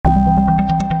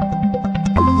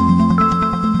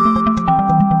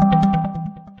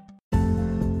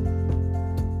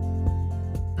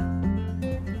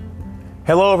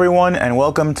Hello, everyone, and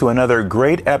welcome to another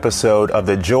great episode of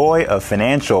the Joy of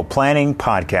Financial Planning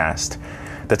podcast.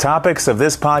 The topics of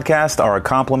this podcast are a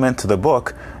complement to the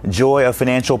book, Joy of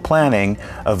Financial Planning,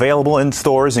 available in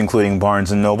stores including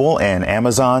Barnes & Noble and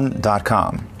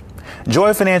Amazon.com. Joy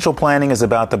of Financial Planning is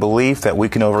about the belief that we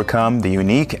can overcome the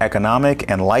unique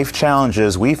economic and life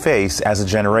challenges we face as a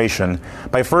generation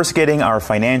by first getting our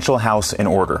financial house in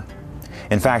order.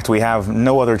 In fact, we have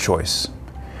no other choice.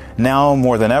 Now,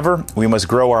 more than ever, we must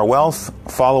grow our wealth,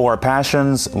 follow our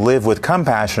passions, live with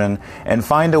compassion, and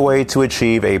find a way to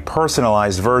achieve a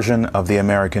personalized version of the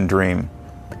American dream.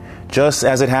 Just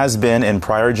as it has been in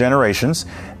prior generations,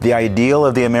 the ideal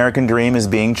of the American dream is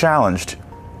being challenged,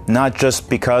 not just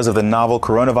because of the novel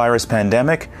coronavirus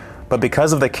pandemic, but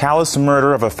because of the callous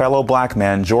murder of a fellow black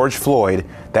man, George Floyd,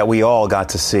 that we all got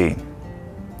to see.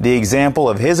 The example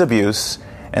of his abuse,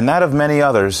 and that of many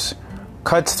others,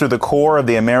 cuts through the core of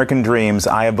the American dreams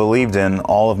I have believed in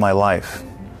all of my life.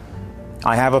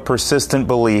 I have a persistent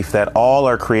belief that all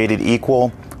are created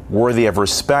equal, worthy of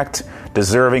respect,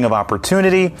 deserving of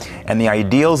opportunity, and the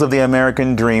ideals of the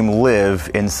American dream live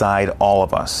inside all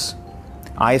of us.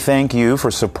 I thank you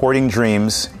for supporting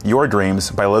your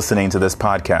dreams, by listening to this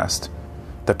podcast.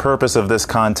 The purpose of this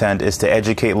content is to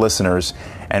educate listeners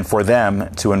and for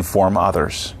them to inform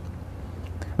others.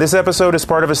 This episode is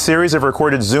part of a series of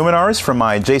recorded Zoominars from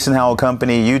my Jason Howell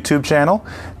Company YouTube channel.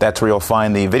 That's where you'll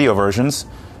find the video versions.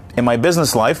 In my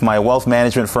business life, my wealth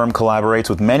management firm collaborates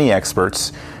with many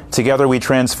experts. Together, we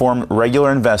transform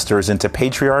regular investors into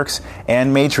patriarchs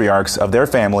and matriarchs of their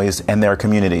families and their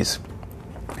communities.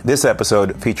 This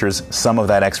episode features some of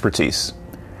that expertise.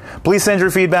 Please send your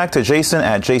feedback to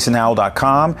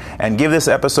jason@jasonhowell.com and give this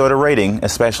episode a rating,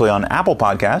 especially on Apple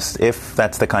Podcasts, if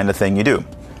that's the kind of thing you do.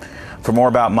 For more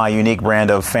about my unique brand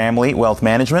of family wealth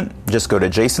management, just go to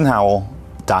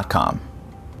jasonhowell.com.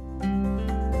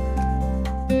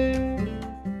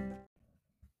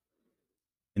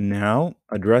 And now,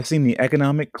 addressing the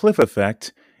economic cliff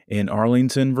effect in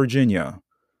Arlington, Virginia,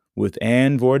 with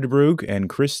Anne Voordebroek and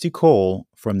Christy Cole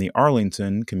from the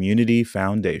Arlington Community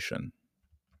Foundation.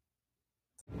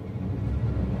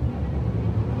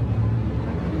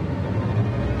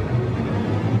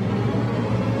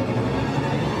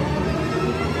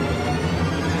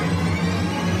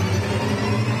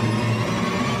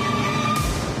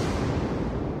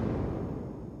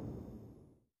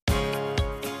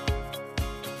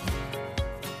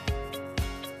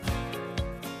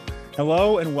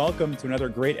 Hello and welcome to another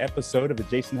great episode of the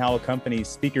Jason Howell Company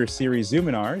Speaker Series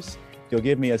Zoominars. If you'll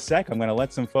give me a sec, I'm going to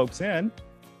let some folks in.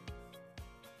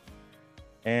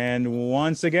 And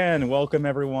once again, welcome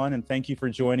everyone, and thank you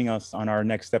for joining us on our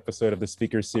next episode of the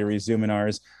Speaker Series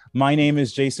Zoominars. My name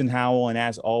is Jason Howell, and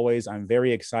as always, I'm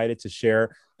very excited to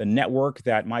share the network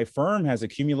that my firm has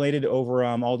accumulated over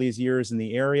all these years in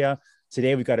the area.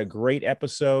 Today, we've got a great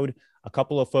episode. A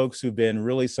couple of folks who've been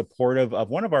really supportive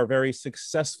of one of our very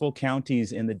successful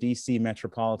counties in the DC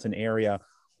metropolitan area.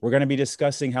 We're going to be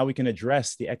discussing how we can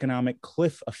address the economic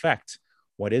cliff effect.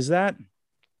 What is that?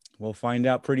 We'll find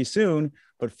out pretty soon.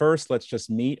 But first, let's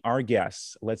just meet our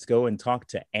guests. Let's go and talk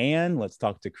to Anne. Let's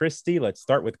talk to Christy. Let's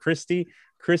start with Christy.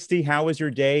 Christy, how is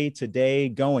your day today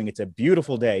going? It's a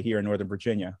beautiful day here in Northern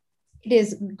Virginia. It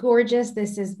is gorgeous.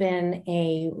 This has been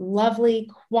a lovely,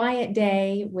 quiet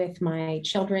day with my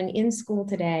children in school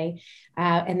today.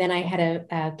 And then I had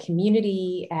a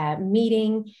community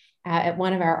meeting at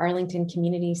one of our Arlington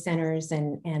community centers,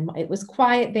 and it was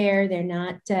quiet there. They're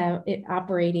not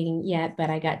operating yet, but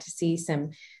I got to see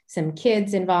some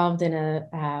kids involved in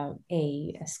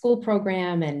a school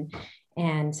program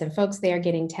and some folks there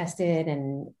getting tested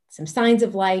and some signs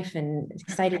of life, and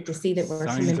excited to see that we're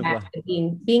coming back to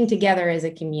being together as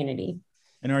a community.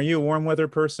 And are you a warm weather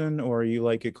person, or you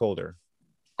like it colder?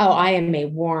 Oh, I am a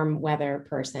warm weather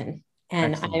person.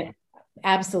 And excellent.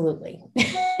 Absolutely.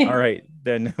 All right,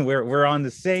 then we're on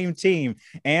the same team.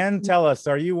 Anne, tell us,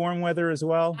 are you warm weather as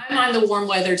well? I'm on the warm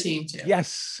weather team too.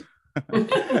 Yes.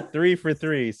 3 for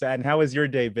 3. And how has your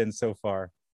day been so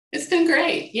far? It's been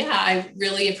great. Yeah, I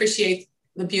really appreciate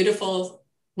the beautiful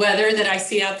weather that I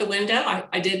see out the window.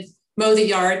 I did mow the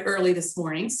yard early this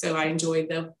morning, so I enjoyed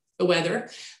the weather.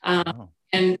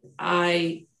 And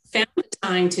I found the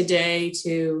time today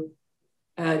to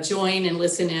join and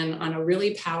listen in on a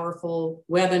really powerful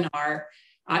webinar.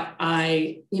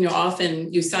 I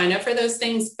often you sign up for those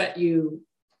things, but your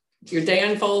day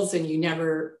unfolds and you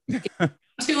never get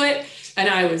to it. And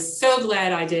I was so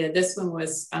glad I did. This one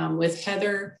was with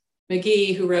Heather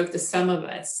McGee, who wrote The Sum of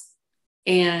Us.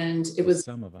 And it was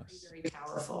Some of Us. Very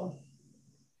powerful.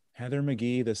 Heather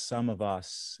McGee, The Sum of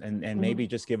Us, and maybe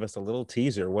just give us a little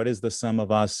teaser. What is The Sum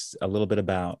of Us a little bit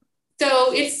about?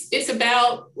 So it's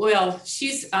about, well,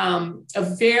 she's a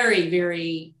very,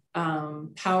 very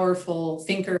powerful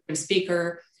thinker and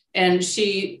speaker. And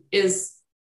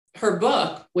her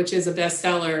book, which is a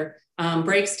bestseller,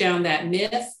 breaks down that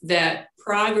myth that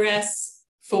progress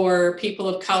for people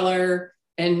of color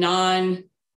and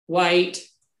non-white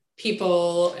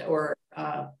people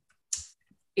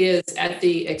is at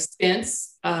the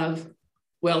expense of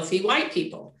wealthy white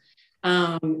people.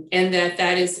 And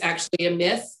that is actually a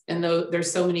myth. And though there's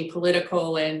so many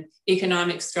political and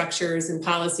economic structures and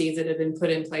policies that have been put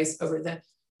in place over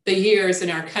the years in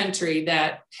our country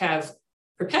that have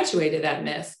perpetuated that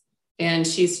myth. And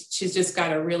she's just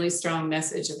got a really strong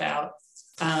message about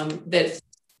that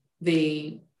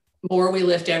the more we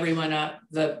lift everyone up,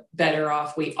 the better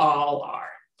off we all are.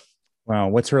 Wow.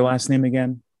 What's her last name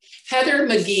again? Heather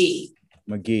McGee.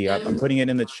 McGee. I'm putting it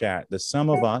in the chat. The Sum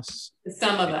of Us. The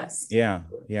Sum of Us. Yeah.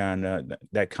 Yeah. And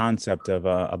that concept of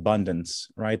abundance,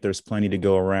 right? There's plenty to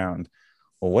go around.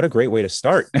 Well, what a great way to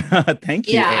start. Thank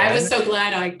you. Yeah. Ann. I was so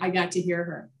glad I got to hear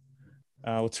her.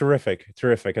 Well, terrific.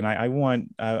 And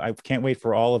I can't wait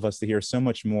for all of us to hear so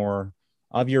much more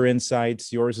of your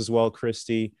insights, yours as well,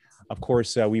 Christy. Of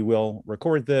course, we will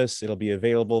record this. It'll be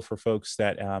available for folks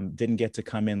that didn't get to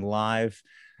come in live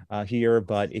here.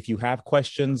 But if you have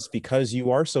questions, because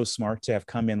you are so smart to have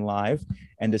come in live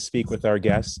and to speak with our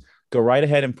guests, go right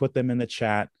ahead and put them in the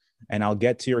chat. And I'll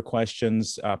get to your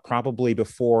questions probably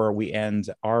before we end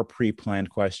our pre-planned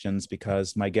questions,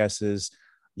 because my guess is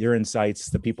your insights,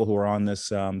 the people who are on this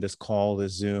this call,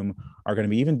 this Zoom, are going to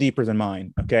be even deeper than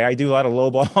mine. Okay, I do a lot of low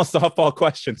ball, softball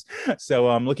questions, so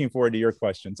I'm looking forward to your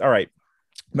questions. All right,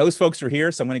 most folks are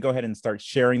here, so I'm going to go ahead and start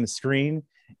sharing the screen,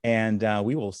 and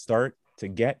we will start to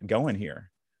get going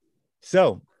here.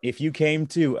 So, if you came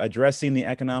to Addressing the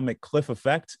Economic Cliff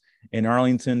Effect in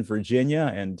Arlington, Virginia,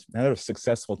 and other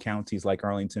successful counties like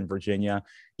Arlington, Virginia,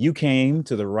 you came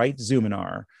to the right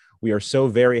Zoominar. We are so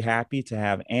very happy to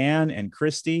have Ann and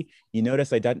Christy. You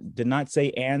notice I did not say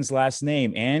Ann's last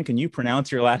name. Ann, can you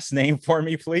pronounce your last name for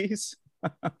me, please?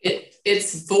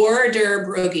 It's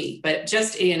Vorderbrugge, but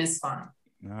just Ann is fine.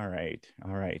 All right.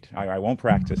 I won't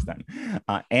practice then.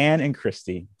 Ann and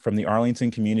Christy from the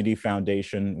Arlington Community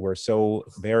Foundation, we're so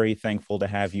very thankful to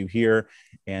have you here.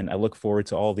 And I look forward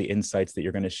to all the insights that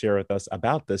you're going to share with us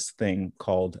about this thing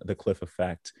called the Cliff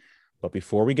Effect. But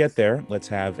before we get there, let's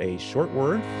have a short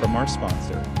word from our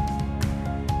sponsor.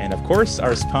 And of course,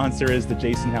 our sponsor is the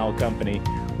Jason Howell Company.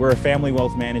 We're a family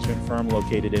wealth management firm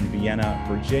located in Vienna,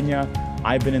 Virginia.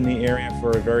 I've been in the area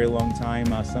for a very long time,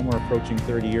 somewhere approaching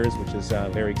 30 years, which is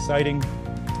very exciting.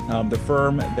 The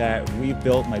firm that we've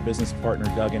built, my business partner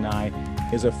Doug and I,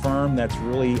 is a firm that's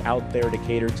really out there to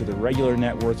cater to the regular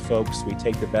net worth folks. We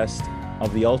take the best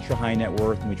of the ultra high net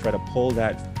worth and we try to pull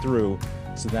that through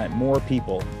so that more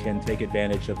people can take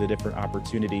advantage of the different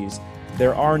opportunities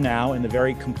there are now in the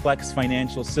very complex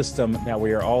financial system that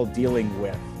we are all dealing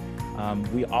with.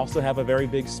 We also have a very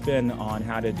big spin on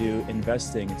how to do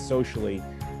investing socially,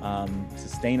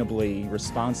 sustainably,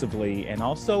 responsibly, and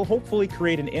also hopefully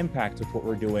create an impact with what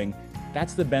we're doing.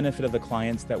 That's the benefit of the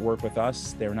clients that work with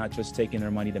us. They're not just taking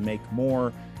their money to make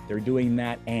more, they're doing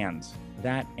that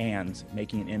and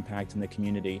making an impact in the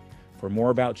community. For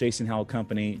more about Jason Howell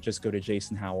Company, just go to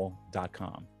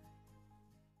jasonhowell.com.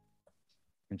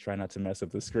 And try not to mess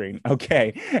up the screen.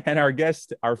 Okay, and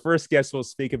our first guest we'll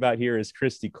speak about here is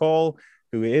Christy Cole,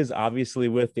 who is obviously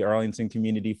with the Arlington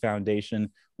Community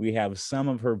Foundation. We have some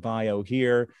of her bio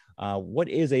here. What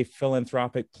is a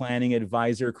philanthropic planning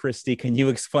advisor? Christy, can you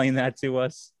explain that to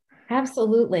us?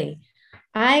 Absolutely.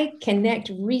 I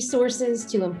connect resources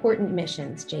to important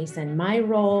missions, Jason. My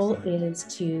role is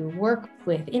to work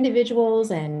with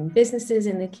individuals and businesses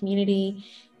in the community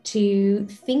to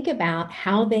think about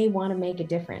how they want to make a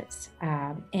difference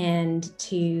and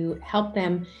to help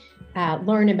them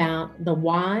learn about the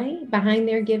why behind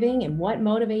their giving and what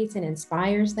motivates and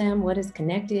inspires them, what is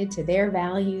connected to their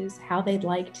values, how they'd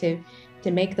like to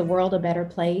make the world a better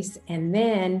place, and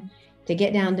then to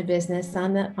get down to business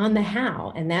on the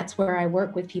how. And that's where I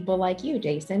work with people like you,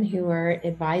 Jason, who are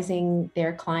advising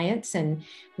their clients, and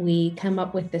we come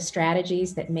up with the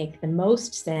strategies that make the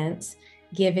most sense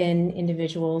given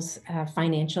individuals'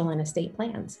 financial and estate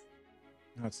plans.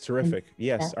 That's terrific.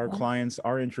 Yes, our clients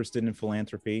are interested in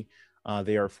philanthropy.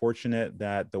 They are fortunate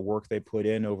that the work they put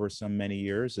in over so many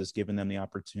years has given them the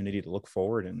opportunity to look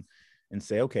forward and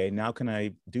say, okay, now can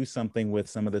I do something with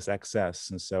some of this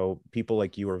excess? And so people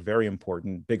like you are very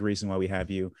important. Big reason why we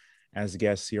have you as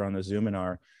guests here on the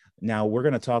Zoominar. Now, we're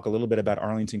going to talk a little bit about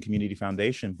Arlington Community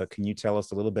Foundation, but can you tell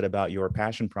us a little bit about your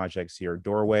passion projects here,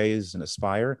 Doorways and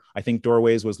Aspire? I think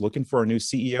Doorways was looking for a new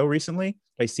CEO recently.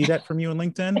 Did I see that from you on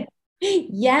LinkedIn?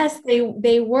 Yes,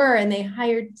 they were, and they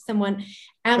hired someone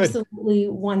absolutely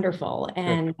wonderful.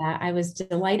 And I was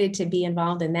delighted to be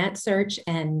involved in that search.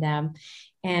 And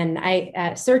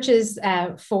I searches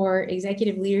for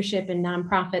executive leadership in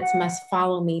nonprofits must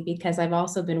follow me, because I've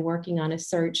also been working on a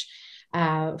search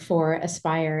for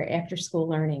Aspire after school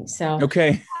learning. So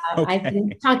I've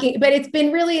been talking, but it's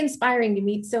been really inspiring to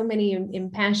meet so many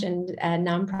impassioned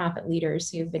nonprofit leaders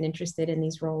who've been interested in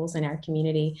these roles in our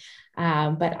community.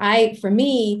 But I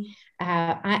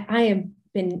have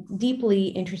been deeply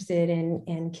interested in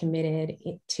and committed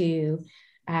to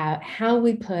how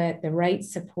we put the right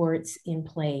supports in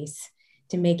place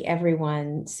to make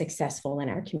everyone successful in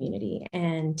our community,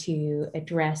 and to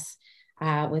address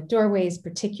with Doorways,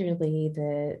 particularly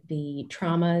the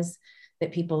traumas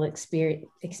that people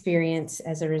experience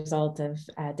as a result of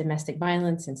domestic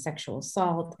violence and sexual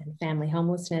assault and family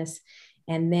homelessness.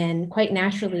 And then quite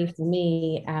naturally for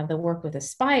me, the work with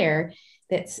Aspire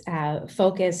that's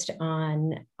focused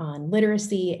on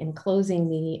literacy and closing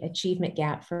the achievement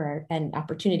gap and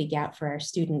opportunity gap for our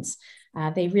students.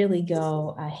 They really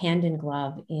go hand in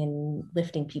glove in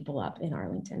lifting people up in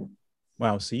Arlington.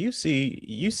 Wow. So you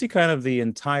see kind of the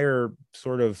entire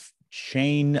sort of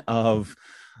chain of,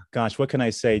 gosh, what can I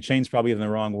say? Chain's probably the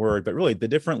wrong word, but really the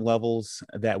different levels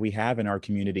that we have in our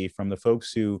community, from the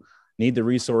folks who need the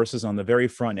resources on the very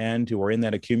front end, who are in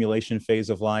that accumulation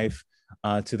phase of life,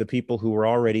 to the people who are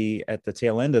already at the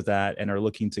tail end of that and are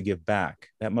looking to give back.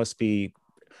 That must be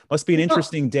an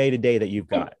interesting day to day that you've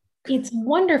got. It's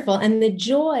wonderful. And the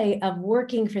joy of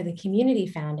working for the Community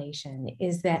Foundation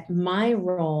is that my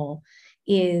role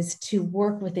is to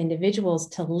work with individuals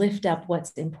to lift up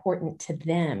what's important to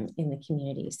them in the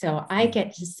community. So I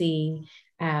get to see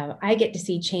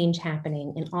change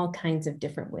happening in all kinds of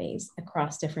different ways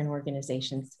across different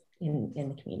organizations in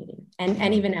the community,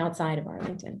 and even outside of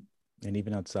Arlington. And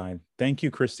even outside. Thank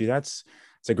you, Christy. It's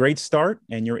a great start,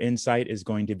 and your insight is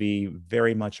going to be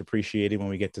very much appreciated when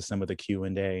we get to some of the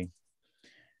Q&A.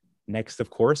 Next, of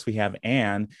course, we have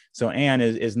Anne. So Anne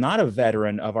is not a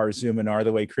veteran of our Zoominar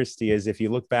the way Christy is. If you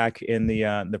look back in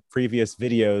the previous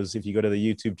videos, if you go to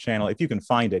the YouTube channel, if you can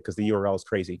find it, because the URL is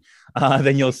crazy,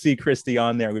 then you'll see Christy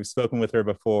on there. We've spoken with her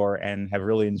before and have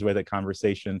really enjoyed the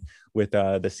conversation with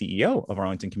the CEO of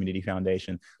Arlington Community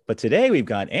Foundation. But today we've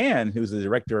got Anne, who's the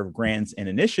Director of Grants and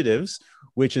Initiatives,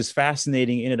 which is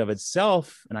fascinating in and of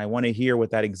itself. And I want to hear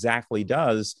what that exactly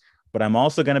does. But I'm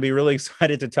also going to be really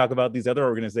excited to talk about these other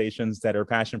organizations that are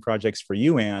passion projects for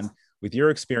you, Anne, with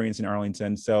your experience in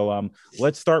Arlington. So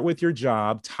let's start with your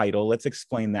job title. Let's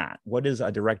explain that. What is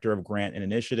a Director of Grant and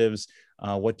Initiatives?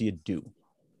 What do you do?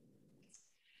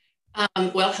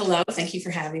 Well, hello. Thank you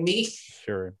for having me.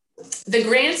 Sure. The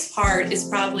grants part is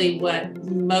probably what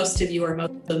most of you are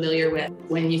most familiar with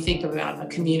when you think about a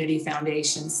community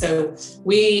foundation. So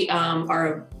we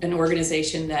are an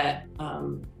organization that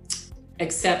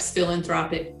accepts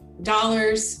philanthropic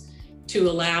dollars to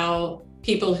allow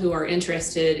people who are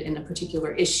interested in a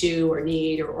particular issue or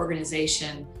need or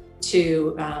organization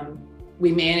to,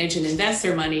 we manage and invest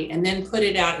their money and then put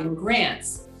it out in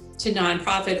grants to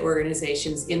nonprofit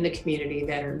organizations in the community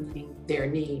that are meeting their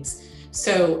needs.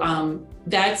 So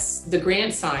that's the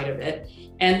grant side of it.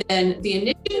 And then the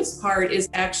initiatives part is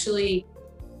actually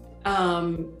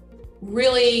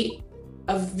really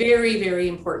a very, very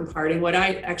important part, and what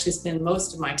I actually spend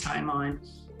most of my time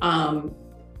on.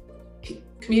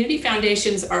 Community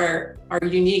foundations are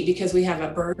unique because we have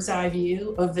a bird's eye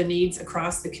view of the needs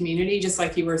across the community, just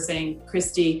like you were saying,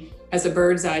 Christy has a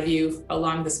bird's eye view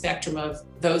along the spectrum of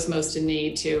those most in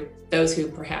need to those who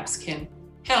perhaps can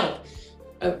help.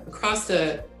 Across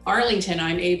the Arlington,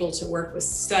 I'm able to work with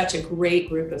such a great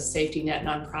group of safety net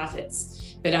nonprofits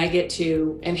that I get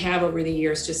to, and have over the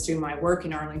years just through my work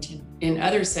in Arlington in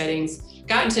other settings,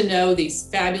 gotten to know these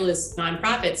fabulous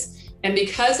nonprofits. And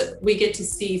because we get to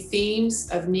see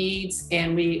themes of needs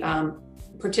and we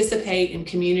participate in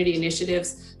community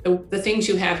initiatives, the things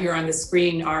you have here on the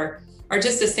screen are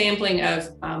just a sampling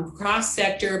of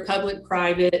cross-sector,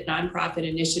 public-private, nonprofit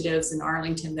initiatives in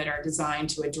Arlington that are designed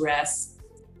to address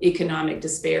economic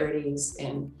disparities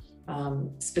and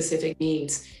specific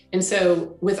needs. And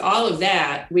so with all of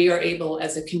that, we are able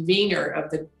as a convener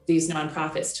of these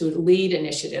nonprofits to lead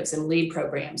initiatives and lead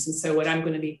programs. And so what I'm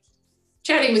going to be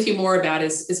chatting with you more about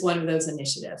is one of those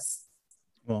initiatives.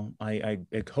 Well, I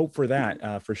hope for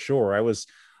that, for sure. I was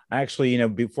Actually,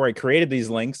 before I created these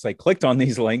links, I clicked on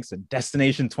these links and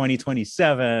Destination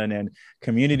 2027 and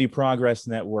Community Progress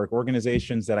Network,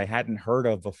 organizations that I hadn't heard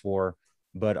of before,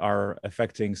 but are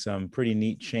affecting some pretty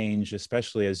neat change,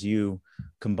 especially as you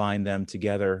combine them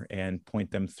together and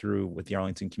point them through with the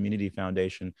Arlington Community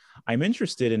Foundation. I'm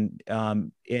interested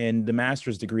in the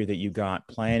master's degree that you got,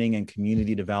 planning and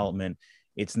community development.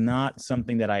 It's not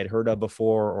something that I had heard of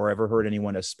before or ever heard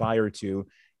anyone aspire to.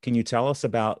 Can you tell us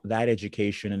about that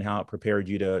education and how it prepared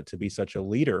you to be such a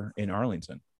leader in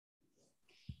Arlington?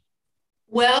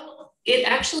 Well, it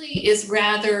actually is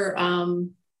rather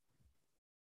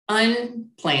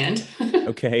unplanned.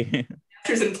 Okay.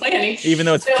 Master's in planning. Even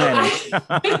though it's planning.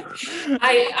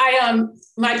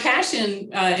 My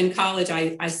passion in college,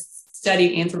 I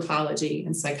studied anthropology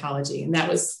and psychology, and that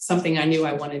was something I knew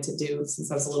I wanted to do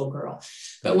since I was a little girl.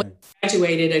 But when I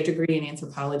graduated, a degree in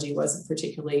anthropology wasn't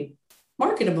particularly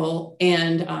marketable.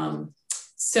 And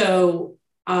so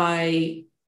I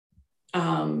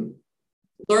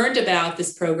learned about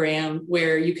this program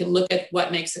where you can look at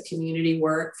what makes a community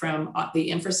work, from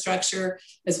the infrastructure,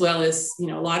 as well as, a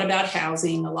lot about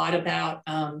housing, a lot about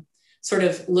sort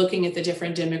of looking at the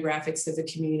different demographics of the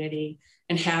community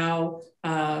and how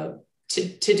to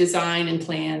design and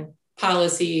plan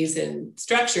policies and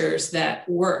structures that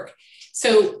work.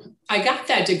 So I got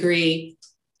that degree,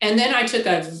 and then I took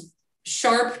a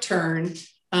sharp turn,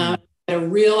 a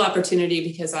real opportunity,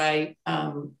 because I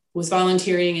was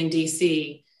volunteering in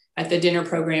DC at the dinner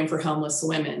program for homeless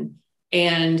women.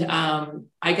 And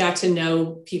I got to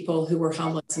know people who were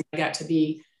homeless, and I got to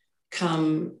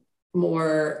become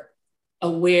more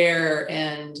aware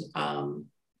and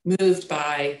moved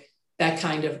by that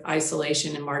kind of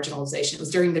isolation and marginalization. It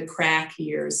was during the crack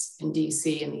years in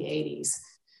DC in the 80s,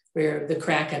 where the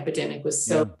crack epidemic was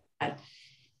so bad.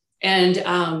 And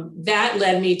that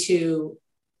led me to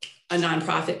a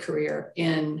nonprofit career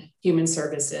in human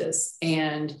services.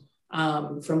 And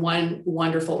from one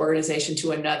wonderful organization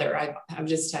to another, I've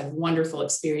just had wonderful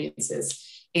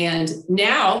experiences. And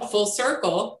now, full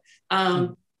circle,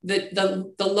 the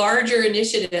larger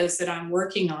initiatives that I'm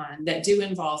working on that do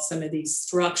involve some of these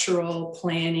structural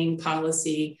planning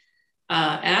policy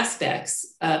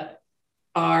aspects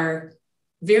are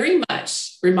very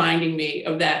much reminding me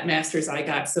of that master's I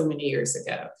got so many years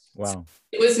ago. Wow.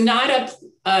 It was not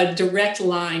a direct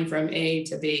line from A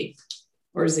to B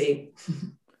or Z.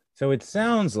 So it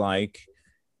sounds like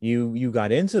you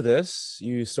got into this,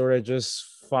 you sort of just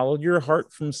followed your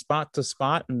heart from spot to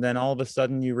spot, and then all of a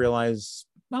sudden you realize,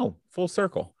 oh, full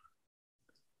circle.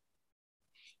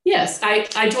 Yes,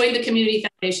 I joined the Community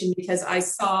Foundation because I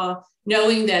saw,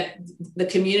 knowing that the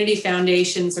community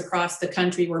foundations across the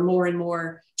country were more and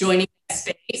more joining that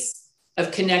space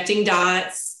of connecting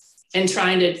dots and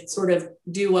trying to sort of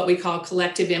do what we call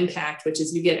collective impact, which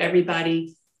is you get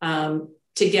everybody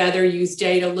together, use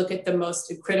data, look at the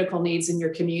most critical needs in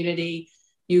your community.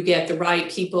 You get the right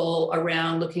people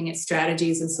around looking at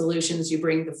strategies and solutions. You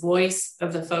bring the voice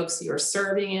of the folks you're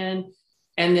serving in,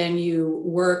 and then you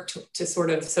work to sort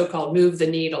of so-called move the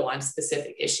needle on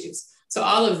specific issues. So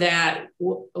all of that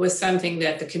was something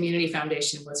that the Community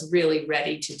Foundation was really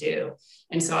ready to do.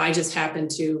 And so I just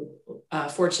happened to,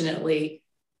 fortunately,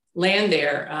 land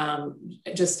there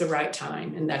just the right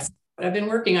time. And that's what I've been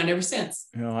working on ever since.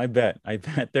 I bet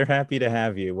they're happy to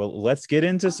have you. Well, let's get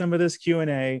into some of this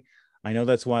Q&A. I know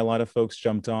that's why a lot of folks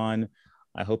jumped on.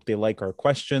 I hope they like our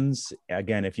questions.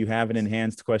 Again, if you have an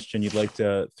enhanced question you'd like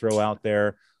to throw out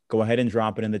there, go ahead and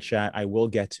drop it in the chat. I will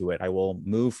get to it. I will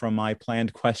move from my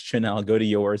planned question. I'll go to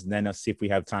yours, and then I'll see if we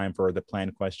have time for the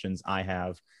planned questions I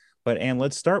have. But Anne,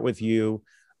 let's start with you.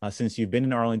 Since you've been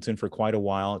in Arlington for quite a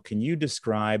while, can you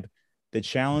describe the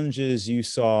challenges you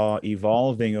saw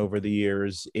evolving over the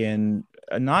years in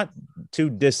a not too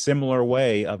dissimilar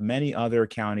way of many other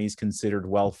counties considered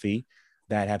wealthy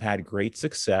that have had great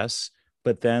success,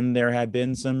 but then there have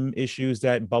been some issues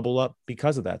that bubble up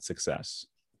because of that success?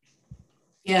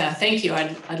 Yeah, thank you.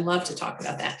 I'd love to talk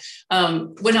about that.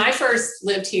 When I first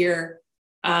lived here,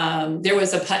 there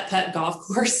was a putt-putt golf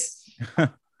course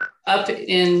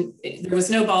there was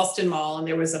no Ballston Mall, and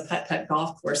there was a putt-putt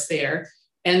golf course there.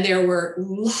 And there were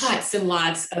lots and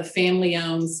lots of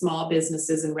family-owned small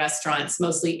businesses and restaurants,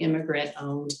 mostly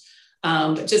immigrant-owned,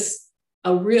 but just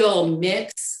a real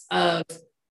mix of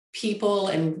people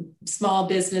and small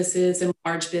businesses and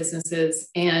large businesses.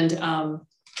 And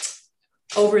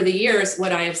over the years,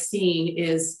 what I have seen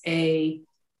is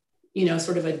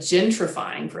sort of a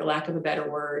gentrifying, for lack of a better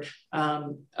word,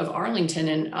 of Arlington.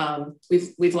 And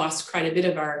we've lost quite a bit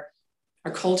of our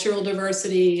cultural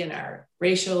diversity and our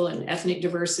racial and ethnic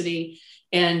diversity.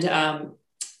 And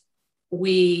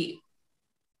we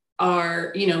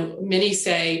are,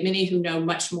 many who know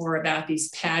much more about these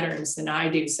patterns than I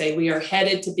do say we are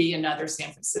headed to be another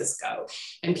San Francisco.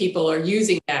 And people are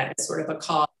using that as sort of a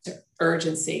call to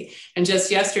urgency. And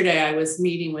just yesterday, I was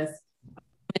meeting with a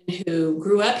woman who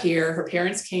grew up here. Her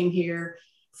parents came here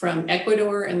from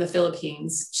Ecuador and the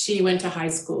Philippines. She went to high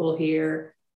school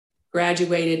here,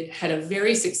 graduated, had a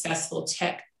very successful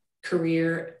tech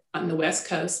career on the West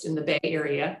Coast in the Bay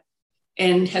Area,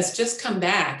 and has just come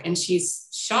back, and she's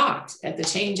shocked at the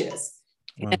changes.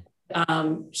 Wow.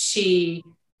 And, she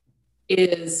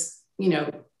is,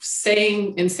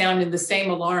 saying and sounding the same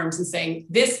alarms and saying,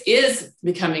 this is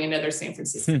becoming another San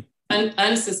Francisco,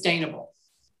 unsustainable.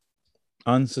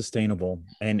 Unsustainable.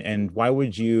 And why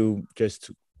would you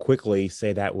just quickly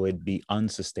say that would be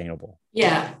unsustainable?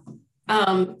 Yeah.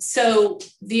 So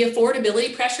the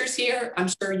affordability pressures here, I'm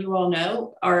sure you all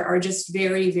know, are just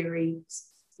very, very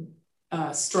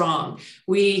strong.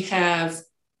 We have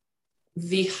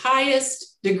the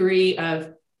highest degree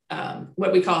of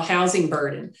what we call housing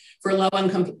burden for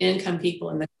low-income people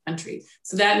in the country.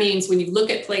 So that means when you look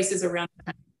at places around the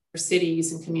country, or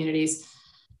cities and communities,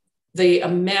 the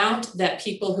amount that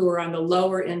people who are on the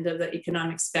lower end of the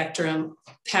economic spectrum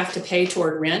have to pay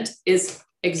toward rent is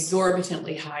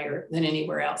exorbitantly higher than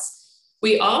anywhere else.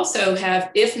 We also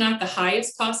have, if not the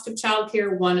highest cost of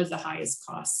childcare, one of the highest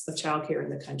costs of childcare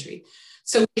in the country.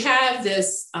 So we have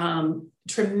this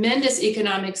tremendous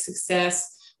economic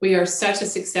success. We are such a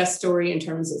success story in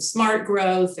terms of smart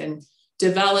growth and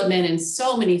development and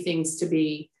so many things to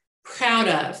be proud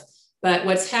of. But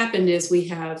what's happened is we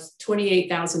have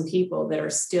 28,000 people that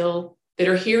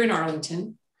are here in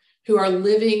Arlington who are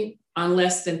living on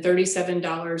less than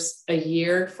 $37 a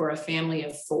year for a family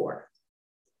of 4.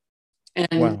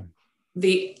 And wow.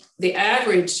 the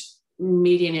average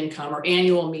median income or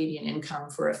annual median income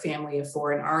for a family of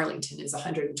 4 in Arlington is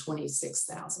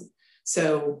 $126,000.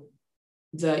 So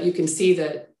you can see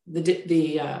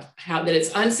how that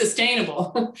it's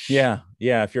unsustainable. Yeah.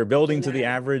 If you're building to the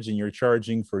average and you're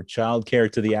charging for childcare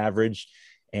to the average,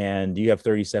 and you have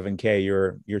 37K,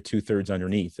 you're 2/3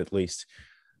 underneath at least.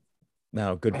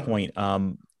 No, good point.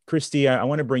 Christy, I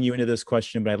want to bring you into this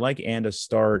question, but I'd like Ann to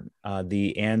start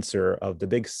the answer of the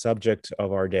big subject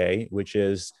of our day, which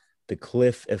is the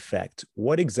cliff effect.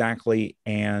 What exactly,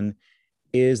 Ann,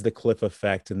 is the cliff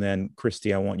effect? And then,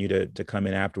 Christy, I want you to come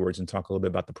in afterwards and talk a little bit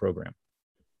about the program.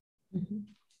 Mm-hmm.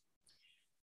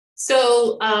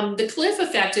 So the cliff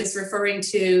effect is referring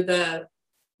to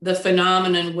the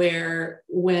phenomenon where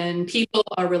when people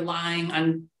are relying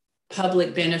on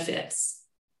public benefits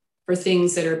for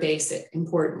things that are basic,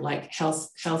 important, like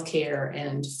healthcare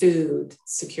and food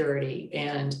security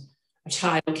and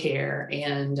childcare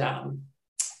and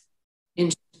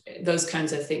those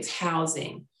kinds of things,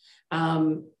 housing.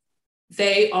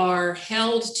 They are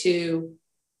held to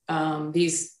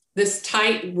this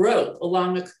tight rope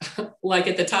along like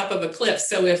at the top of a cliff.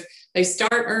 So if they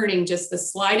start earning just the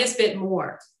slightest bit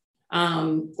more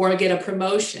or get a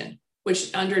promotion,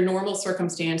 which under normal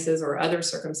circumstances or other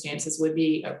circumstances would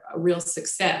be a real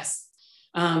success,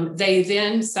 they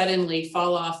then suddenly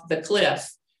fall off the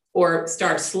cliff or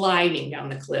start sliding down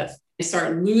the cliff. They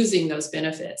start losing those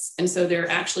benefits. And so they're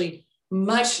actually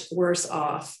much worse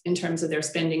off in terms of their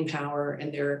spending power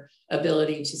and their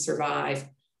ability to survive,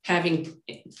 having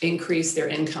increased their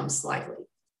income slightly.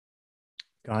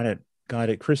 Got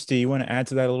it. Christy, you want to add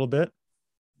to that a little bit?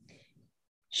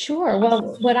 Sure.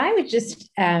 Well, what I would just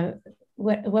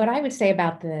what I would say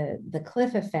about the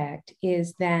cliff effect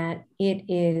is that it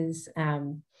is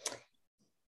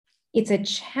it's a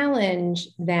challenge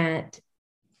that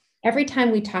every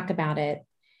time we talk about it,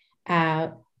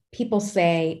 people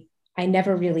say, I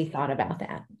never really thought about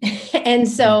that. And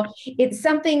so it's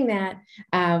something that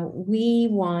we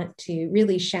want to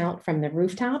really shout from the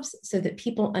rooftops so that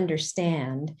people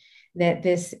understand that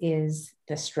this is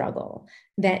the struggle,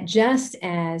 that just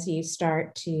as you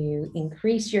start to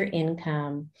increase your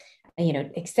income,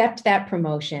 accept that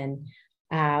promotion,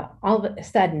 all of a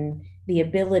sudden the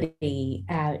ability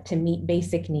to meet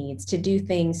basic needs, to do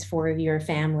things for your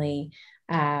family,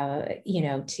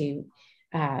 to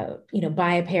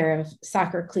buy a pair of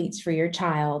soccer cleats for your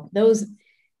child,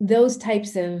 those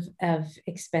types of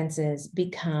expenses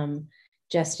become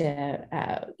just an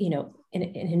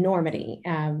enormity.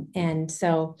 And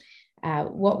so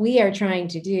what we are trying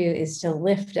to do is to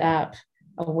lift up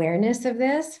awareness of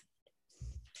this.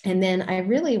 And then I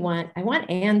want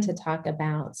Ann to talk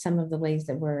about some of the ways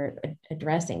that we're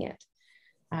addressing it,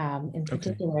 in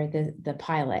particular, the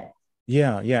pilot.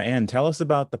 Yeah. Ann, tell us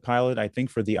about the pilot, I think,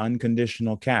 for the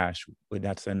unconditional cash.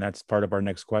 That's part of our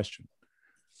next question.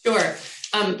 Sure.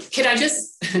 Can I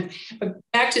just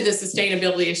back to the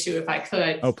sustainability issue, if I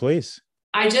could? Oh, please.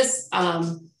 I just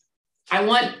I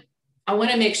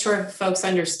want to make sure folks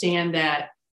understand that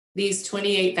these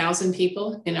 28,000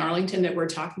 people in Arlington that we're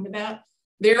talking about,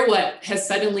 they're what has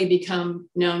suddenly become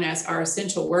known as our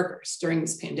essential workers during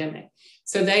this pandemic.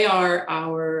 So they are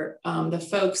our the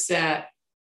folks that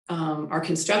are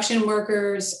construction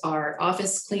workers, are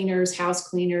office cleaners, house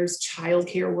cleaners,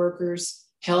 childcare workers,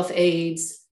 health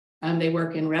aides. They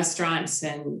work in restaurants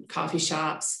and coffee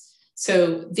shops.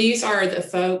 So these are the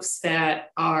folks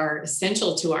that are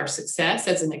essential to our success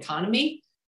as an economy,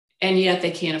 and yet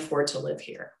they can't afford to live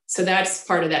here. So that's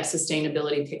part of that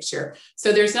sustainability picture.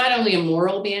 So there's not only a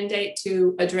moral mandate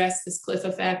to address this cliff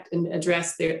effect and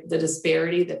address the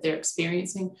disparity that they're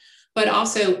experiencing, but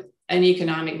also an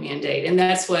economic mandate. And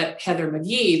that's what Heather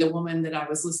McGhee, the woman that I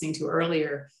was listening to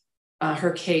earlier,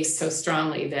 her case so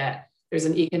strongly, that there's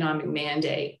an economic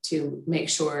mandate to make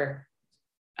sure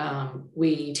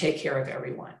we take care of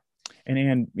everyone. And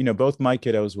Ann, both my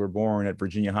kiddos were born at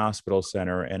Virginia Hospital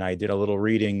Center, and I did a little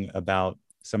reading about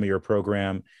some of your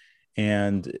program.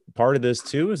 And part of this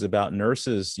too is about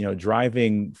nurses,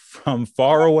 driving from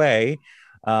far away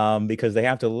because they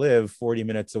have to live 40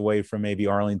 minutes away from maybe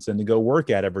Arlington to go work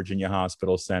at a Virginia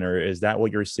Hospital Center. Is that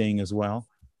what you're seeing as well?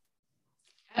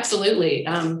 Absolutely.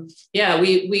 Yeah,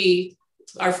 we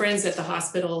our friends at the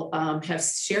hospital have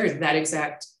shared that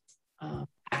exact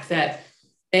fact, that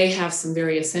they have some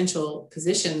very essential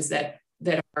positions that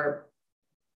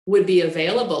would be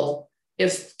available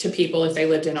to people if they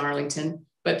lived in Arlington,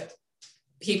 but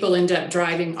people end up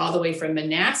driving all the way from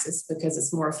Manassas because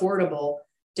it's more affordable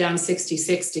down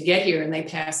 66 to get here, and they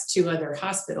pass 2 other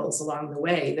hospitals along the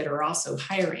way that are also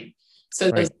hiring. So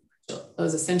right.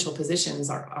 those essential positions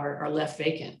are left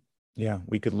vacant. Yeah,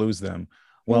 we could lose them.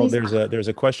 Well, there's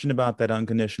a question about that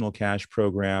unconditional cash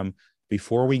program.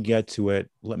 Before we get to it,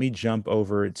 let me jump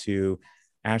over to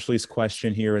Ashley's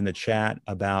question here in the chat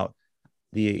about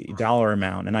the dollar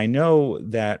amount. And I know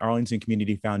that Arlington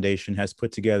Community Foundation has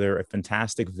put together a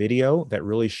fantastic video that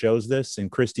really shows this.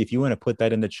 And Christy, if you want to put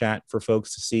that in the chat for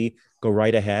folks to see, go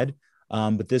right ahead.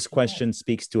 But this question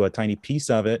speaks to a tiny piece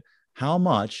of it. How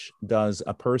much does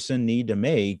a person need to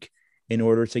make in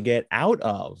order to get out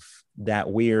of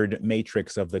that weird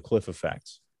matrix of the cliff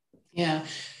effect? Yeah.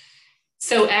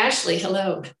 So Ashley,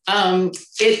 hello.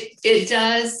 It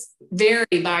does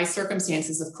vary by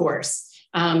circumstances, of course.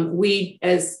 We,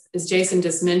 as Jason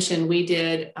just mentioned, we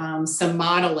did some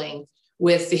modeling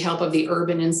with the help of the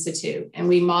Urban Institute, and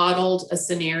we modeled a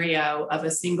scenario of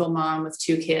a single mom with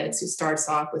 2 kids who starts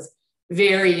off with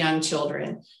very young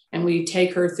children, and we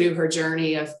take her through her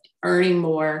journey of earning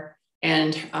more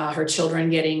and her children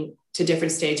getting to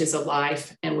different stages of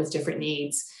life and with different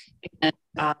needs, and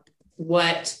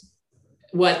what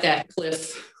that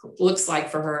cliff looks like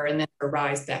for her, and then her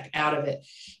rise back out of it.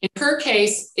 In her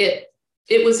case, it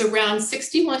was around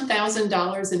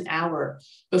 $61,000 an hour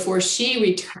before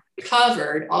she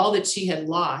recovered all that she had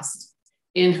lost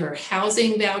in her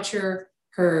housing voucher,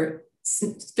 her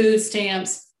food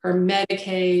stamps, her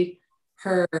Medicaid,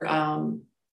 her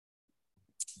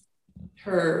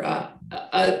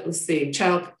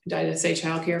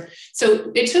child care.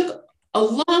 So it took a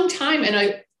long time,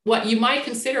 and what you might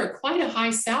consider quite a high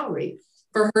salary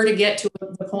for her to get to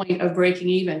the point of breaking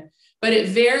even. But it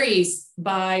varies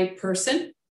by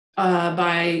person,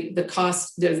 by the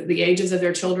cost, the ages of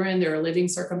their children, their living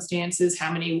circumstances,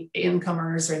 how many income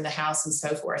earners are in the house, and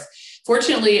so forth.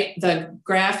 Fortunately, the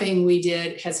graphing we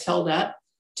did has held up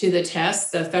to the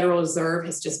test. The Federal Reserve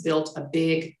has just built a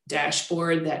big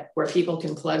dashboard where people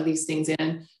can plug these things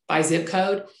in by zip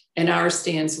code, and ours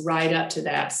stands right up to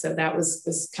that. So that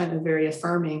was kind of very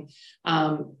affirming.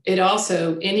 It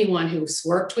also, anyone who's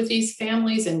worked with these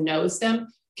families and knows them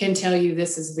can tell you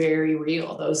this is very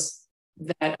real.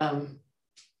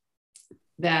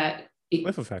 That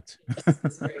cliff effect.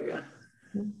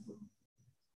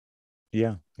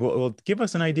 Yeah. Well, give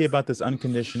us an idea about this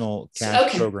unconditional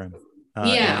cash program.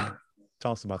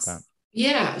 Tell us about that.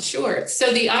 Yeah, sure.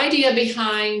 So the idea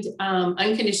behind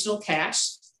unconditional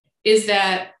cash is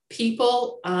that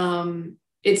people,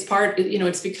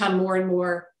 it's become more and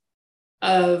more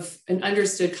of an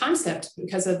understood concept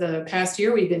because of the past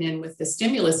year we've been in with the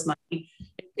stimulus money.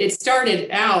 It started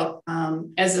out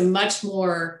as a much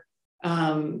more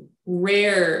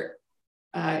rare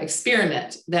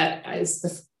experiment that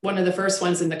is one of the first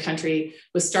ones in the country,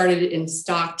 was started in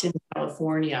Stockton,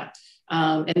 California.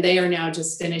 And they are now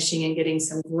just finishing and getting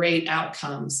some great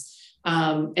outcomes.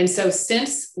 And so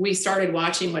since we started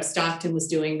watching what Stockton was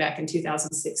doing back in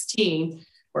 2016,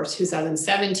 or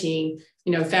 2017,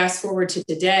 fast forward to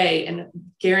today, and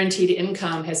guaranteed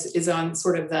income is on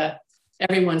sort of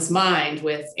everyone's mind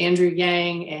with Andrew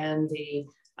Yang and the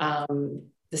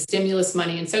stimulus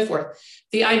money and so forth.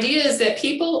 The idea is that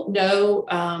people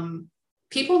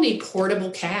people need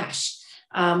portable cash.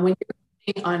 When you're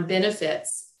working on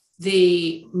benefits,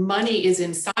 the money is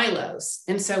in silos.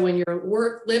 And so when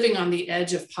you're living on the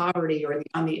edge of poverty or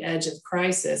on the edge of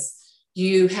crisis,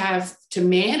 you have to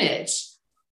manage,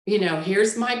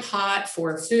 here's my pot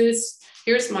for foods,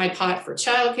 here's my pot for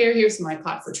childcare, here's my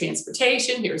pot for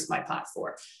transportation, here's my pot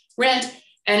for rent,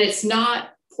 and it's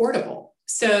not portable.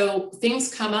 So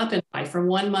things come up in life from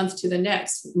one month to the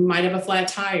next. You might have a flat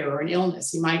tire or an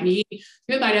illness. You might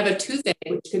have a toothache,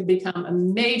 which could become a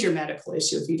major medical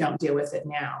issue if you don't deal with it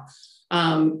now.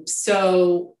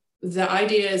 So the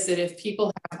idea is that if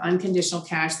people have unconditional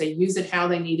cash, they use it how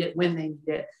they need it, when they need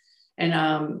it.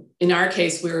 And in our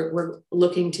case, we're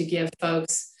looking to give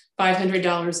folks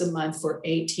 $500 a month for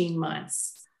 18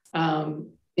 months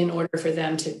in order for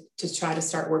them to try to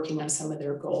start working on some of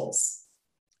their goals.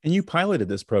 And you piloted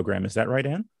this program, is that right,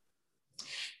 Ann?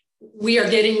 We are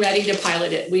getting ready to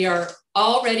pilot it. We are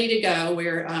all ready to go.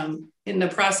 We're in the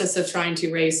process of trying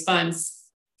to raise funds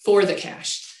for the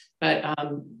cash. But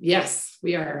yes,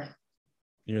 we are.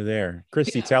 You're there.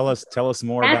 Christy, yeah. Tell us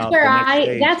more that's about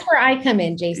that's where I come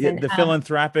in, Jason. The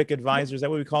philanthropic advisor, is that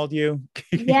what we called you?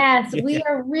 Yes, yeah. We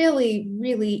are really,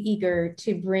 really eager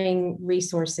to bring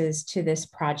resources to this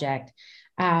project,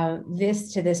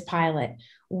 this pilot.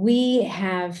 We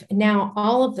have now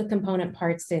all of the component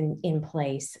parts in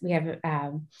place. We have,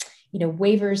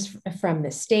 waivers from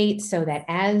the state so that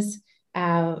as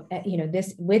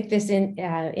this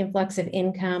influx of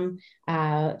income,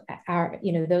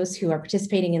 those who are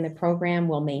participating in the program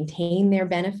will maintain their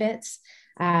benefits.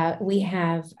 We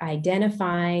have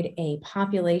identified a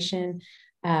population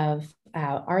of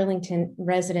Arlington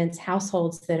residents,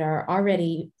 households that are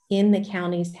already in the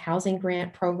county's housing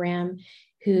grant program,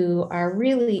 who are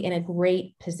really in a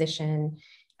great position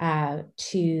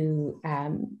to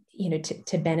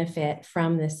benefit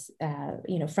from this,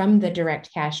 from the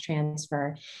direct cash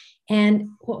transfer. And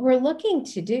what we're looking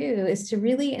to do is to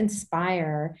really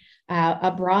inspire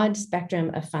a broad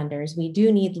spectrum of funders. We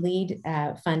do need lead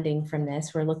funding from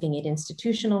this. We're looking at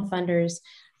institutional funders,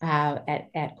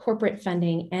 at corporate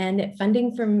funding, and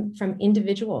funding from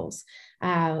individuals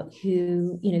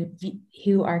who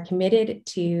are committed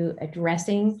to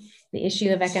addressing the issue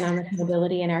of economic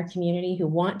mobility in our community, who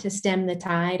want to stem the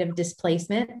tide of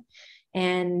displacement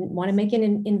and want to make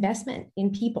an investment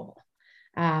in people.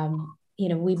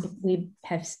 We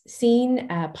have seen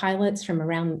pilots from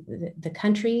around the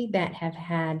country that have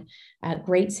had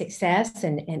great success,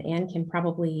 and Ann can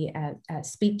probably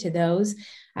speak to those.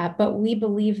 But we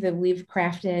believe that we've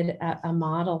crafted a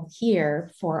model here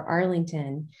for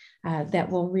Arlington that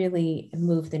will really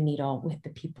move the needle with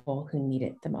the people who need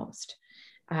it the most.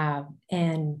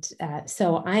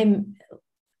 So I'm,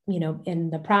 in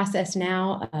the process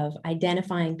now of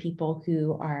identifying people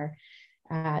who are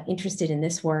interested in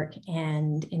this work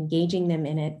and engaging them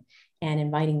in it and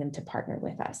inviting them to partner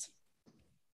with us.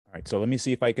 All right, so let me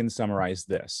see if I can summarize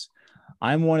this.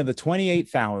 I'm one of the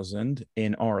 28,000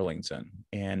 in Arlington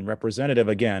and representative,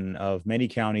 again, of many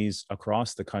counties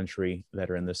across the country that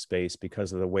are in this space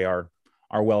because of the way our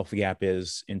wealth gap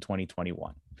is in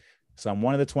 2021. So I'm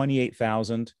one of the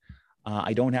 28,000.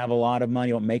 I don't have a lot of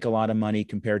money, don't make a lot of money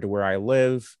compared to where I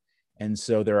live. And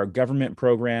so there are government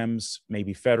programs,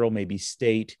 maybe federal, maybe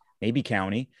state, maybe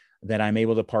county, that I'm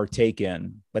able to partake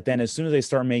in. But then as soon as I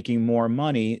start making more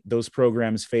money, those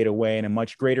programs fade away in a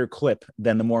much greater clip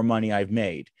than the more money I've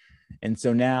made. And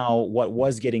so now what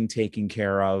was getting taken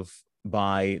care of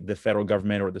by the federal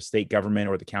government or the state government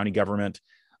or the county government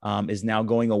is now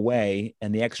going away,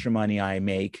 and the extra money I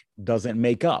make doesn't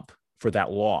make up for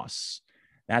that loss.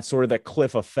 That's sort of that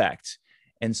cliff effect.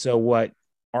 And so what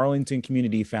Arlington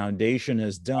Community Foundation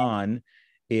has done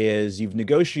is you've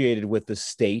negotiated with the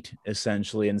state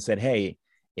essentially and said, hey,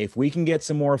 if we can get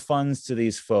some more funds to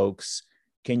these folks,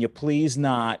 can you please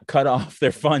not cut off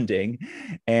their funding?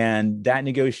 And that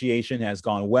negotiation has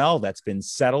gone well. That's been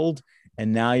settled.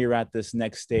 And now you're at this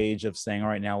next stage of saying, all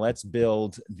right, now let's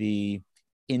build the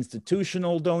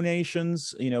institutional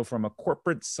donations, from a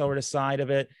corporate sort of side of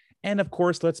it. And of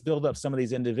course, let's build up some of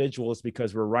these individuals,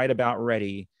 because we're right about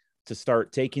ready to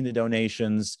start taking the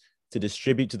donations to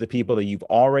distribute to the people that you've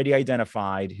already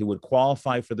identified who would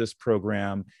qualify for this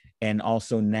program and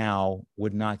also now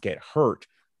would not get hurt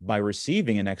by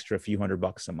receiving an extra few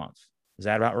 $100 a month. Is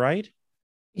that about right?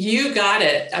 You got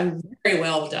it. I'm very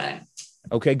well done.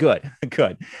 Okay, good,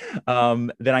 good.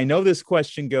 Then I know this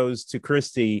question goes to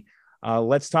Christy.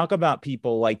 Let's talk about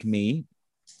people like me.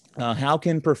 How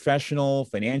can professional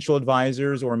financial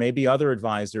advisors or maybe other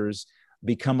advisors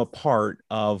become a part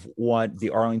of what the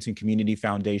Arlington Community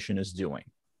Foundation is doing?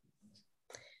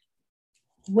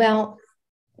 Well,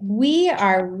 we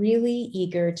are really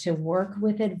eager to work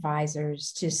with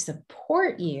advisors to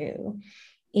support you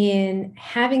in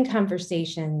having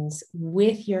conversations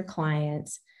with your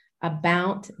clients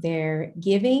about their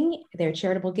giving, their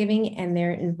charitable giving, and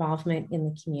their involvement in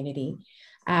the community.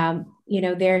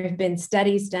 There have been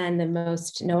studies done. The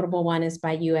most notable one is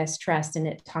by U.S. Trust, and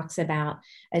it talks about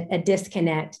a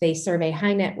disconnect. They survey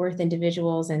high net worth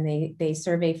individuals, and they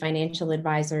survey financial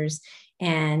advisors,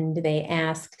 and they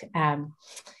ask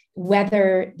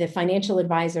whether the financial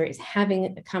advisor is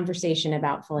having a conversation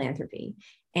about philanthropy.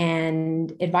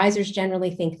 And advisors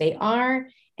generally think they are,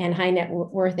 and high net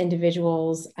worth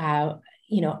individuals,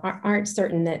 aren't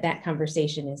certain that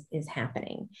conversation is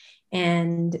happening.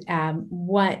 And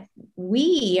what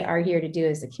we are here to do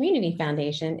as a community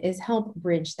foundation is help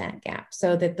bridge that gap,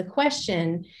 so that the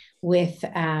question with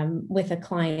a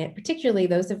client, particularly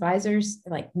those advisors,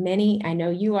 like many, I know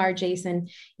you are, Jason,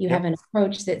 you have an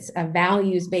approach that's a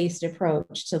values-based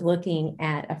approach to looking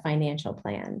at a financial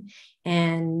plan.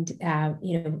 And,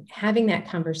 having that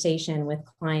conversation with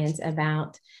clients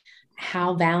about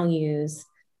how values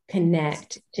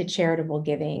connect to charitable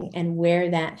giving and where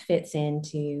that fits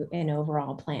into an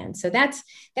overall plan. So that's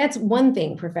one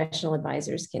thing professional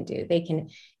advisors can do. They can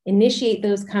initiate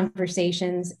those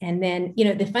conversations. And then,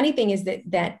 the funny thing is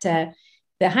that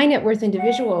the high net worth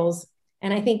individuals,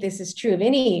 and I think this is true of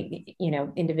any,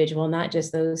 individual, not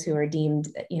just those who are deemed,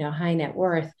 high net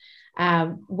worth,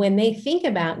 when they think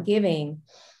about giving,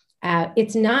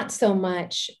 it's not so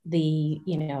much the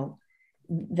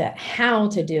how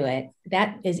to do it.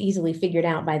 That is easily figured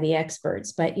out by the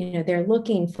experts, but they're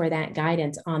looking for that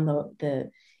guidance on the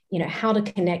how to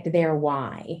connect their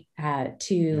why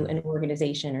to an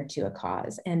organization or to a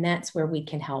cause. And that's where we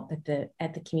can help at the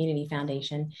Community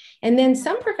Foundation. And then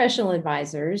some professional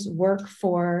advisors work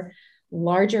for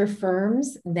larger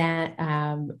firms that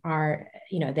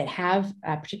that have,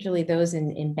 particularly those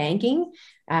in banking,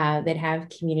 that have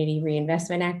Community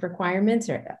Reinvestment Act requirements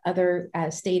or other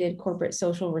stated corporate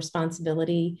social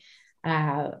responsibility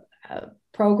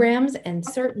programs. And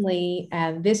certainly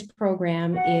this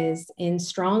program is in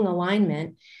strong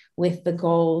alignment with the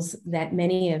goals that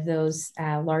many of those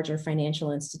larger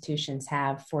financial institutions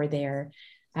have for their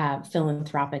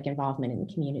philanthropic involvement in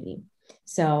the community.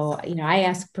 So, I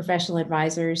ask professional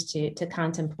advisors to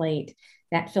contemplate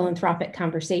that philanthropic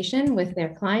conversation with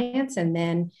their clients, and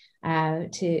then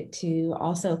to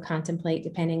also contemplate,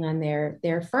 depending on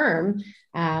their firm,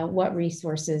 what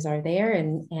resources are there,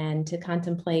 and to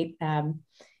contemplate,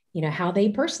 how they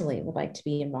personally would like to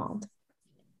be involved.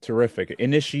 Terrific.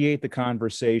 Initiate the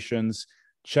conversations.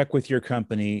 Check with your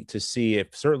company to see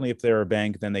if they're a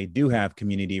bank, then they do have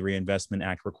Community Reinvestment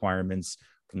Act requirements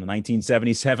from the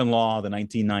 1977 law, the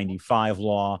 1995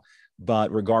 law,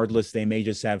 but regardless, they may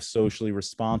just have socially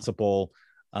responsible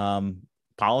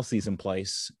policies in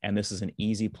place, and this is an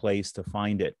easy place to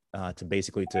find it,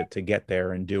 to get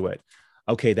there and do it.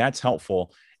 Okay, that's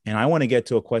helpful. And I want to get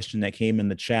to a question that came in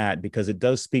the chat, because it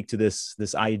does speak to this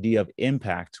idea of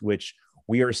impact, which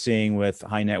we are seeing with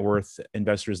high net worth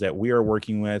investors that we are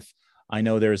working with. I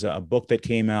know there's a book that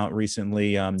came out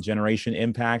recently, Generation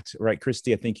Impact, right,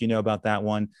 Christy? I think you know about that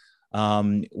one,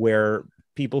 where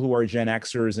people who are Gen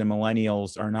Xers and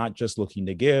millennials are not just looking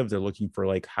to give, they're looking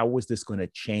for how is this going to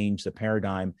change the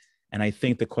paradigm? And I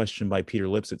think the question by Peter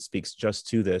Lipset speaks just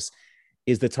to this.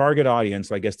 Is the target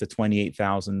audience, I guess the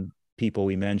 28,000 people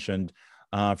we mentioned,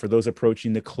 for those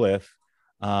approaching the cliff,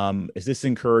 is this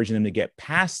encouraging them to get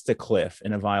past the cliff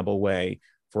in a viable way?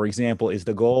 For example, is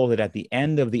the goal that at the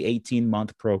end of the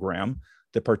 18-month program,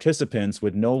 the participants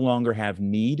would no longer have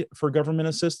need for government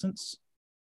assistance?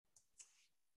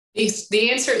 The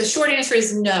short answer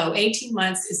is no. 18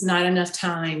 months is not enough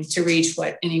time to reach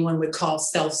what anyone would call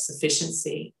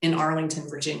self-sufficiency in Arlington,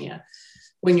 Virginia.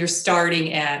 When you're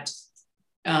starting at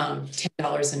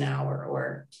 $10 an hour,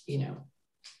 or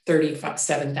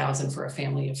 $37,000 for a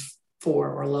family of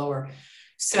 4 or lower.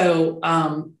 So,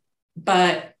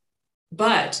 but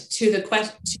to the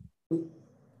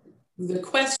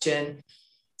question,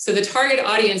 so the target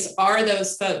audience are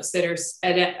those folks that are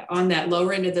on that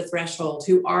lower end of the threshold,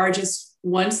 who are just,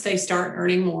 once they start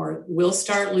earning more, will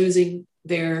start losing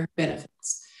their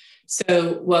benefits.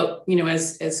 So what,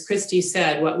 as Christy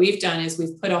said, what we've done is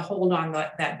we've put a hold on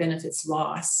that benefits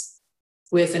loss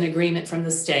with an agreement from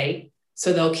the state,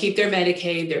 So they'll keep their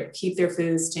Medicaid, they'll keep their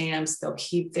food stamps, they'll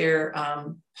keep their,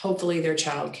 hopefully their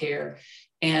child care.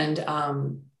 And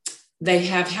they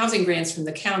have housing grants from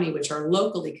the county, which are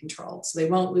locally controlled, so they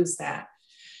won't lose that.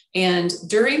 And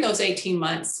during those 18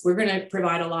 months, we're going to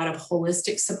provide a lot of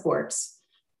holistic supports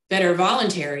that are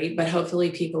voluntary, but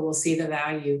hopefully people will see the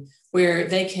value, where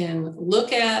they can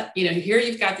look at, here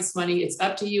you've got this money, it's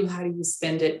up to you. How do you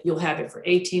spend it? You'll have it for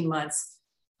 18 months.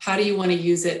 How do you want to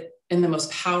use it in the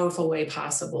most powerful way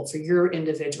possible for your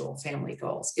individual family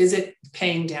goals? Is it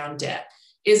paying down debt?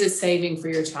 Is it saving for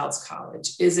your child's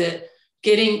college? Is it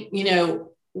getting,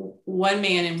 one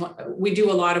man, and we do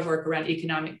a lot of work around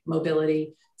economic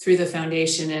mobility through the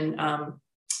foundation. And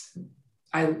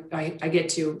I get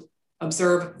to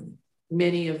observe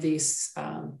many of these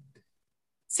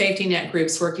safety net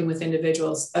groups working with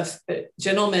individuals. A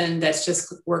gentleman that's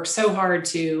just worked so hard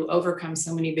to overcome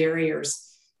so many barriers,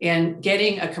 and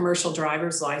getting a commercial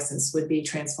driver's license would be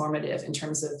transformative in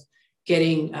terms of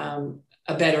getting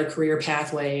a better career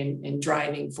pathway and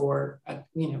driving for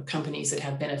companies that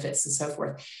have benefits and so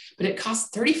forth. But it costs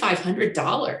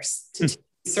 $3,500 to be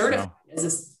certified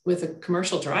with a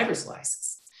commercial driver's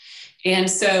license. And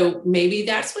so maybe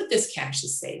that's what this cash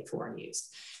is saved for and used.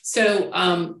 So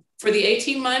for the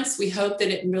 18 months, we hope that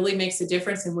it really makes a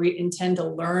difference, and we intend to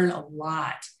learn a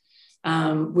lot.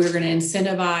 We're going to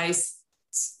incentivize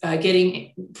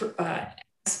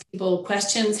ask people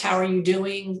questions. How are you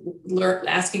doing?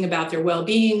 Asking about their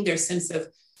well-being, their sense of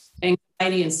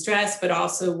anxiety and stress, but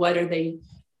also what are they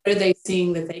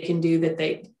seeing that they can do,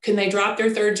 can they drop their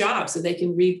third job so they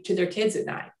can read to their kids at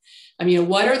night?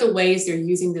 What are the ways they're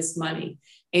using this money?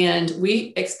 And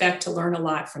we expect to learn a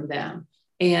lot from them.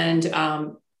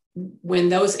 And when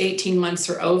those 18 months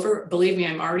are over, believe me,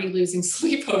 I'm already losing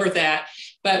sleep over that.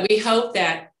 But we hope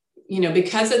that,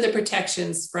 because of the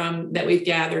protections that we've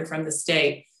gathered from the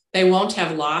state, they won't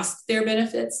have lost their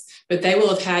benefits, but they will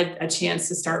have had a chance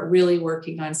to start really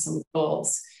working on some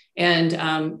goals. And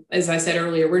as I said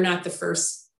earlier, we're not the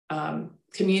first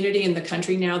community in the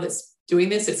country now that's doing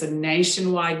this. It's a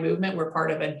nationwide movement. We're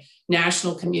part of a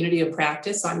national community of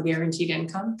practice on guaranteed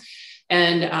income.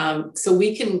 And so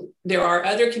there are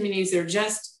other communities that are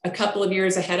just a couple of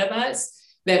years ahead of us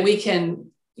that we can,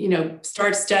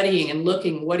 start studying and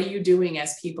looking, what are you doing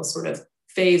as people sort of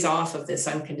phase off of this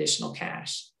unconditional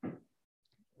cash?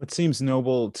 What seems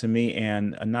noble to me,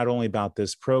 and not only about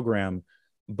this program,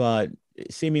 but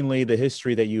seemingly the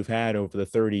history that you've had over the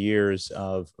 30 years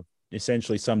of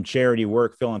essentially some charity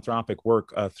work, philanthropic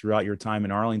work throughout your time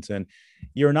in Arlington.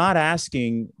 You're not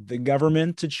asking the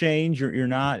government to change. You're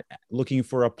not looking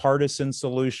for a partisan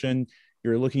solution.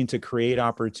 You're looking to create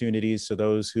opportunities so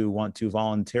those who want to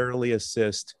voluntarily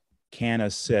assist can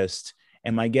assist.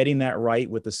 Am I getting that right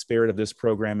with the spirit of this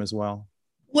program as well?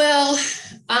 Well,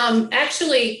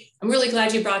 actually, I'm really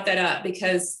glad you brought that up,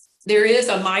 because there is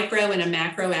a micro and a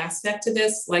macro aspect to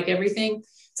this, like everything.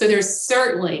 So there's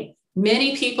certainly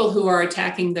many people who are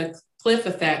attacking the cliff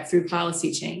effect through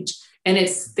policy change. And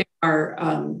there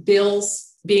are bills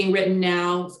being written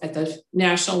now at the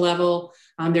national level.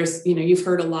 There's, you've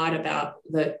heard a lot about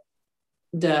the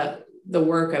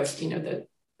work of, the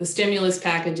stimulus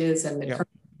packages and the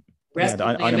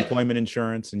unemployment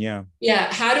insurance, and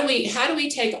how do we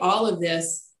take all of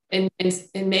this and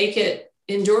make it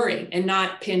enduring and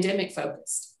not pandemic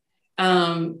focused?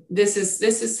 This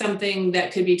is something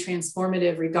that could be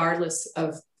transformative regardless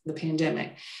of the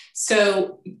pandemic.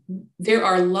 So there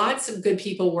are lots of good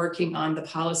people working on the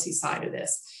policy side of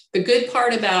this. The good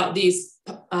part about these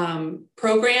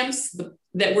programs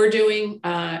that we're doing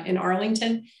in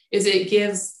Arlington is it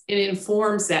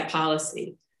informs that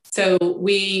policy. So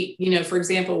we, for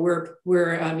example, we're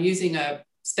using a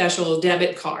special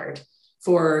debit card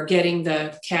for getting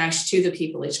the cash to the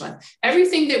people each month.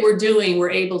 Everything that we're doing,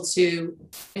 we're able to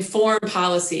inform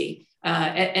policy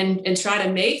and try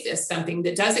to make this something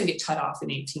that doesn't get cut off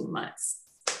in 18 months.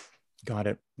 Got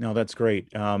it. No, that's great.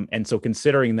 And so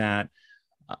considering that,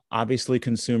 obviously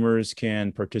consumers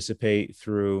can participate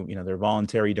through, their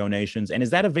voluntary donations. And is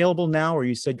that available now, or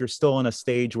you said you're still in a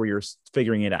stage where you're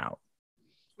figuring it out?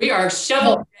 We are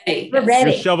shovel ready. We're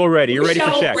ready. You're shovel ready. You're ready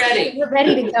for checks. We're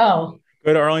ready to go.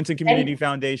 Go to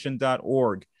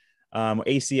arlingtoncommunityfoundation.org,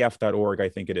 acf.org, I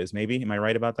think it is. Maybe. Am I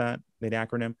right about that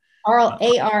acronym?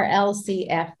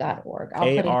 arlcf.org.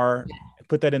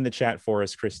 Put that in the chat for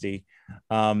us, Christy.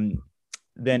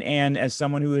 Then Anne, as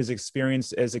someone who has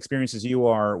experienced as you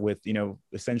are with,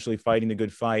 essentially fighting the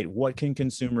good fight, what can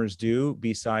consumers do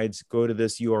besides go to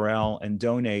this URL and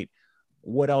donate?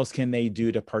 What else can they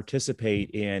do to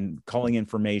participate in calling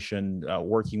information,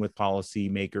 working with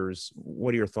policymakers?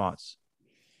 What are your thoughts?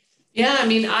 Yeah, I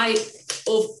mean,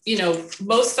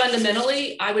 most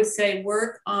fundamentally, I would say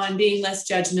work on being less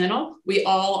judgmental. We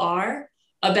all are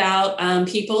about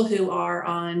people who are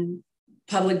on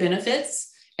public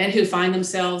benefits and who find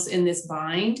themselves in this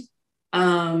bind,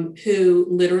 who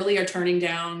literally are turning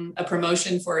down a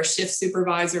promotion for a shift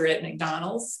supervisor at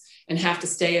McDonald's and have to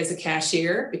stay as a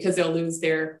cashier because they'll lose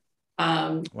their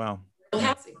housing.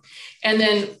 And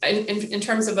then in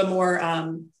terms of a more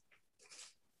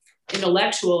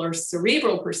intellectual or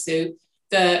cerebral pursuit,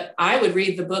 I would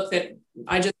read the book that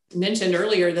I just mentioned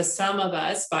earlier, The Sum of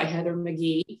Us by Heather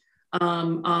McGhee,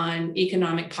 on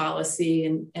economic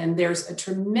policy. And there's a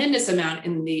tremendous amount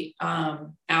in the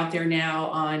out there now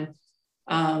on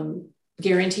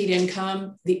guaranteed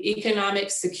income. The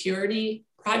Economic Security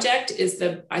Project is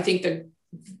the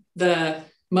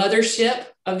mothership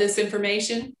of this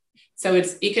information. So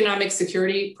it's Economic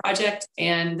Security Project,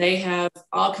 and they have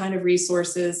all kind of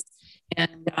resources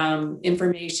and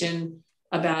information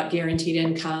about guaranteed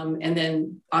income. And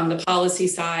then on the policy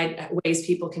side, ways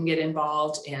people can get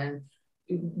involved and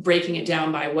breaking it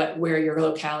down by where your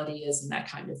locality is and that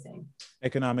kind of thing.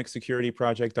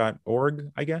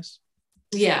 economicsecurityproject.org, I guess?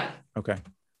 Yeah. Okay.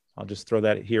 I'll just throw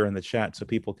that here in the chat so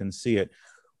people can see it.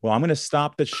 Well, I'm going to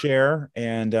stop the share,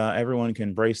 and everyone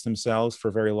can brace themselves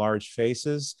for very large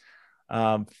faces.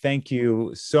 Thank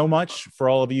you so much for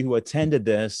all of you who attended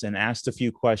this and asked a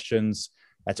few questions.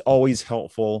 That's always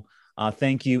helpful.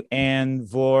 Thank you, Anne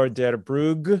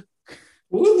Voorderbrug.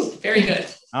 Ooh, very good.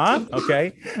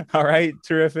 Okay. All right.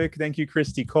 Terrific. Thank you,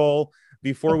 Christy Cole.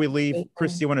 Before we leave,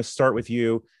 Christy, I want to start with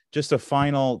you. Just a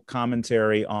final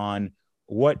commentary on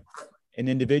what an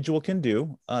individual can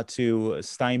do to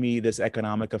stymie this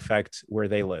economic effect where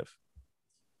they live.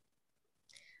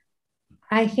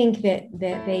 I think that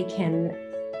they can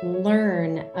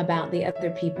learn about the other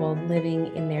people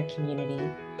living in their community.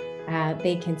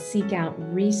 They can seek out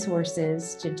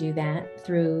resources to do that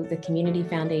through the Community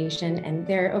Foundation, and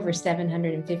there are over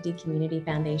 750 community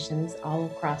foundations all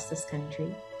across this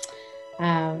country.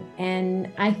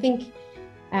 And I think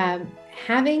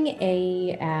having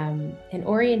an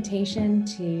orientation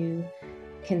to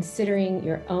considering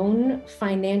your own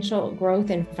financial growth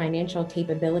and financial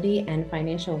capability and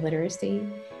financial literacy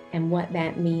and what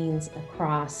that means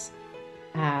across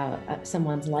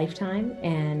someone's lifetime,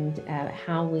 and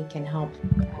how we can help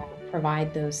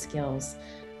provide those skills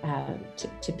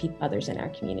to others in our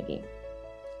community.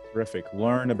 Terrific.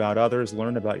 Learn about others,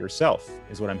 learn about yourself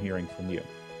is what I'm hearing from you.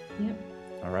 Yep.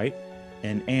 All right.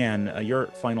 And Anne, your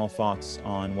final thoughts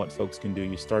on what folks can do.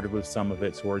 You started with some of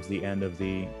it towards the end of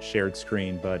the shared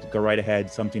screen, but go right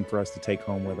ahead, something for us to take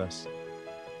home with us.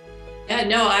 Yeah,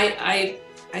 no, I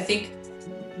think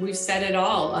we've said it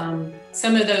all.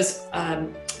 Some of those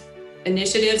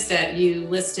initiatives that you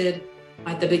listed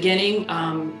at the beginning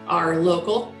are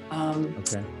local.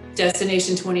 Okay.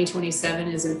 Destination 2027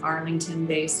 is an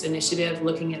Arlington-based initiative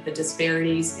looking at the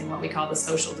disparities in what we call the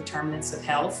social determinants of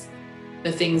health,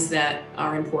 the things that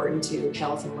are important to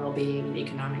health and well-being and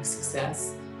economic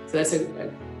success. So that's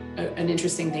an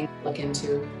interesting thing to look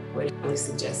into. I would highly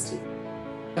suggest you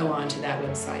go on to that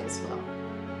website as well.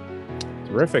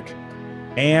 Terrific.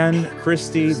 Anne,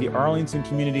 Christy, the Arlington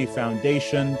Community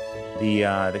Foundation,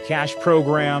 the CASH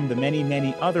program, the many,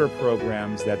 many other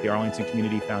programs that the Arlington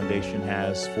Community Foundation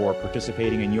has for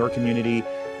participating in your community,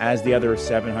 as the other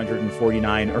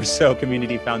 749 or so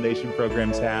community foundation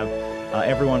programs have.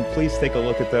 Everyone, please take a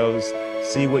look at those,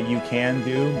 see what you can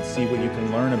do, see what you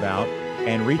can learn about,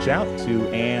 and reach out to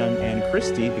Anne and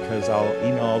Christy, because I'll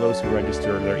email all those who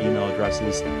register their email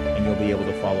addresses, and you'll be able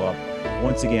to follow up.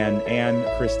 Once again, Anne,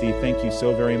 Christy, thank you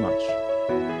so very much.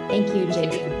 Thank you,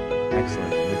 Jason.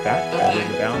 Excellent. With that, I'll leave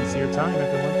the balance of your time,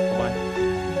 everyone. Bye-bye.